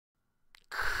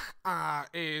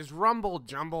Is Rumble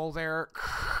Jumble there?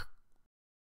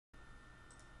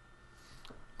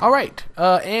 Alright,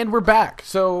 and we're back.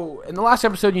 So, in the last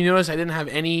episode, you noticed I didn't have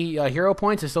any hero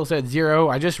points. It still said 0.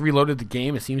 I just reloaded the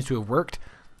game. It seems to have worked.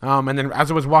 And then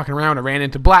as I was walking around, I ran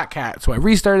into Black Cat. So I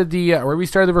restarted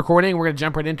the recording. We're going to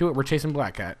jump right into it. We're chasing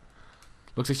Black Cat.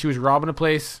 Looks like she was robbing a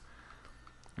place.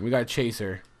 And we got to chase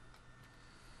her.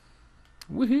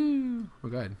 Woohoo! Oh,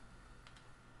 God.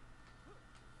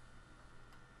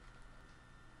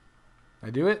 I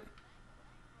do it?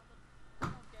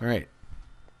 Alright.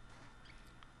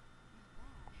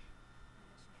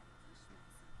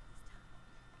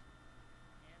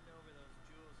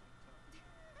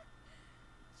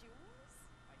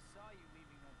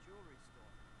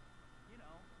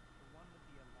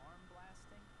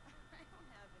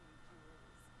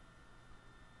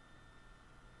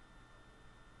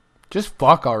 Just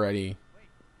fuck already. Wait,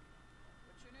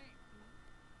 what's your name?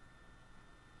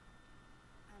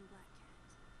 I'm Black Cat.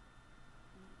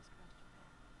 My name is Quentin Beck.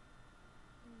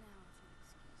 Now, if you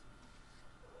excuse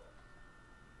me.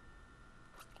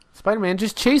 Spider-Man,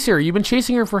 just chase her. You've been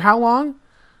chasing her for how long?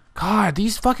 God,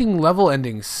 these fucking level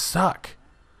endings suck.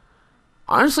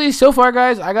 Honestly, so far,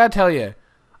 guys, I gotta tell you,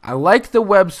 I like the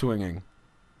web swinging.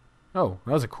 Oh,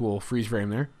 that was a cool freeze frame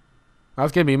there. That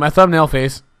was gonna be my thumbnail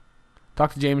face.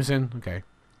 Talk to Jameson. Okay.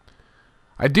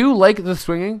 I do like the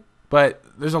swinging, but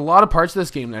there's a lot of parts of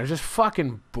this game that are just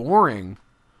fucking boring.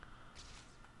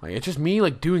 Like, it's just me,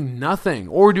 like, doing nothing.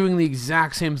 Or doing the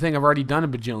exact same thing I've already done a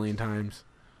bajillion times.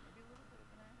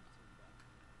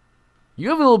 You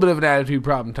have a little bit of an attitude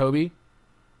problem, Toby.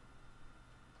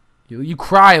 You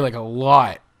cry, like, a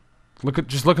lot.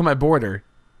 Just look at my border.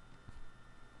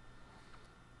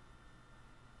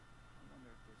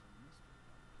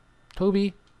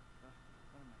 Toby.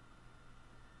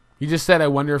 You just said, I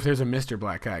wonder if there's a Mr.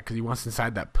 Black Cat, because he wants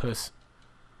inside that puss.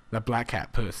 That Black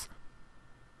Cat puss.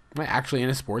 Am I actually in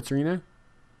a sports arena?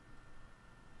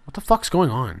 What the fuck's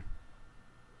going on?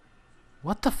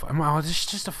 What the fuck? Oh, this is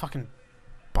just a fucking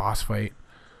boss fight.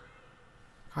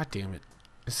 God damn it.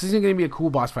 This isn't going to be a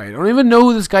cool boss fight. I don't even know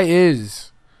who this guy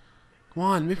is. Come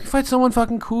on, maybe fight someone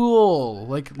fucking cool.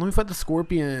 Like, let me fight the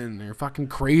Scorpion, or fucking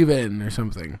Craven, or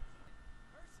something.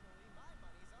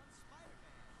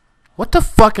 What the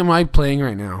fuck am I playing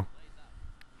right now?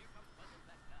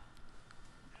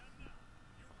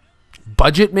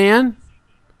 Budget Man?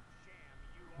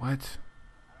 What?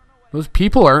 Those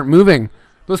people aren't moving.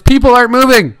 Those people aren't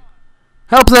moving.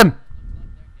 Help them.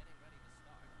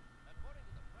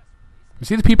 You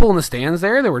see the people in the stands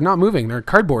there? They were not moving. They're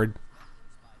cardboard.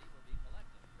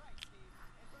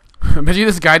 I bet you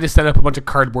this guy just set up a bunch of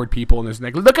cardboard people and is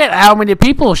like, look at how many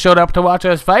people showed up to watch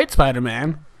us fight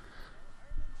Spider-Man.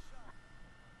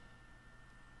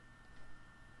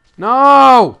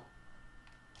 No!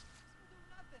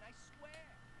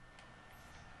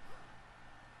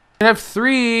 I have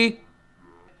 3.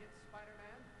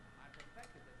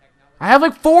 I have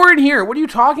like 4 in here. What are you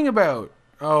talking about?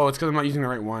 Oh, it's because I'm not using the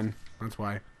right one. That's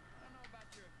why.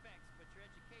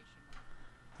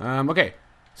 Okay.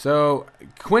 So,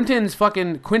 Quentin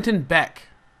Beck.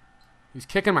 He's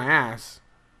kicking my ass.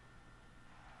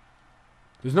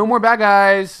 There's no more bad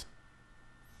guys.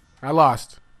 I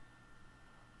lost.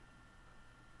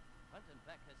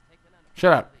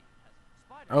 Shut up.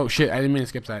 Oh shit, I didn't mean to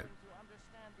skip that.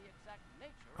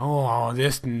 Oh,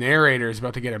 this narrator is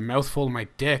about to get a mouthful of my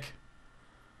dick.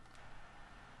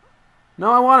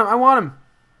 No, I want him. I want him.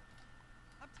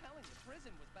 I'm telling you,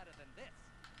 prison was better than this.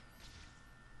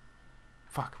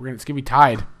 Fuck, it's gonna be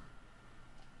tied.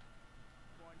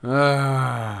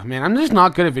 Man, I'm just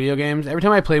not good at video games. Every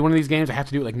time I play one of these games, I have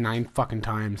to do it like 9 fucking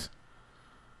times.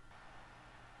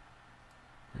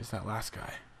 Where's that last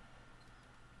guy?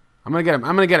 I'm gonna get him.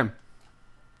 I'm gonna get him.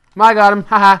 I got him.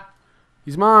 Haha.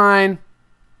 He's mine.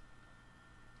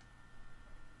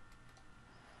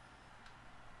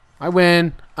 I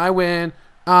win. I win.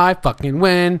 I fucking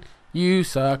win. You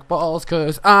suck balls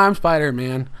because I'm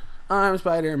Spider-Man. I'm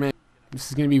Spider-Man. This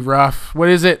is gonna be rough. What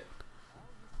is it?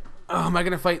 Oh, am I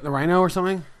gonna fight the Rhino or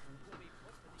something?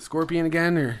 Scorpion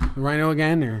again? Or the Rhino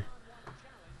again? Or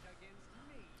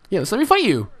yeah, let's let me fight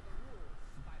you.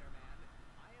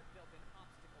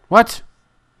 What?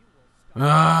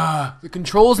 The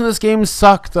controls in this game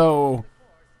suck, though.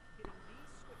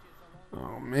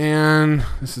 Oh, man.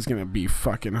 This is gonna be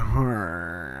fucking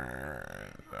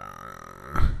hard.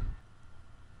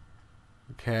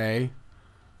 Okay.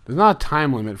 There's not a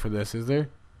time limit for this, is there?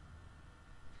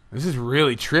 This is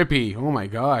really trippy. Oh, my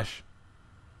gosh.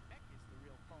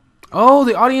 Oh,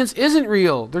 the audience isn't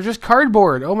real. They're just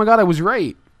cardboard. Oh, my God, I was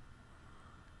right.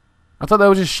 I thought that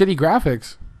was just shitty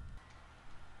graphics.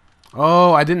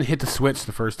 Oh, I didn't hit the switch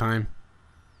the first time.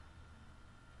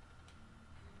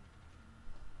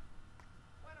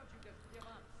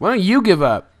 Why don't you give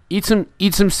up? Eat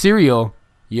some cereal.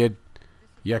 You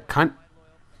cunt.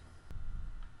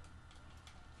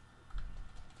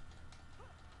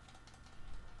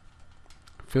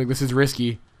 I feel like this is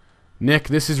risky. Nick,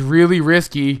 this is really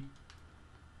risky.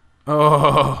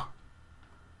 Oh.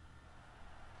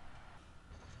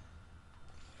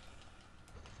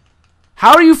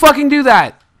 How do you fucking do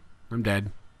that? I'm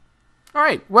dead.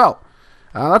 Alright, well.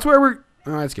 That's where we're...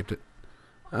 Oh, I skipped it.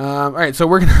 Alright, so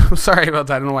we're gonna... Sorry about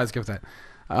that. I don't know why I skipped that.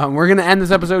 We're gonna end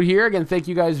this episode here. Again, thank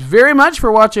you guys very much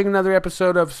for watching another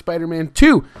episode of Spider-Man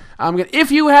 2.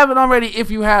 If you haven't already,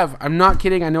 if you have, I'm not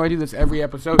kidding. I know I do this every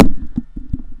episode.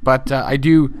 But I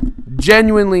do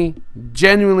genuinely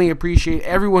appreciate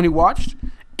everyone who watched.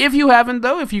 If you haven't,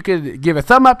 though, if you could give a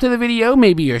thumb up to the video,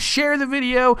 maybe share the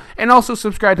video, and also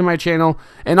subscribe to my channel.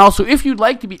 And also, if you'd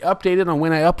like to be updated on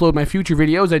when I upload my future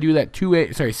videos, I do that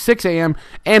 6 a.m.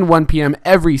 and 1 p.m.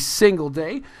 every single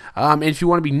day. And if you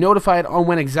want to be notified on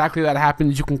when exactly that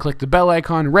happens, you can click the bell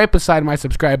icon right beside my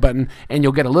subscribe button, and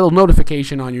you'll get a little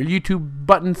notification on your YouTube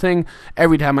button thing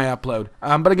every time I upload.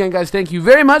 But again, guys, thank you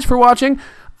very much for watching.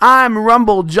 I'm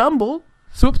Rumble Jumble.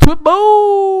 Swoop, swoop,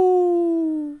 boo!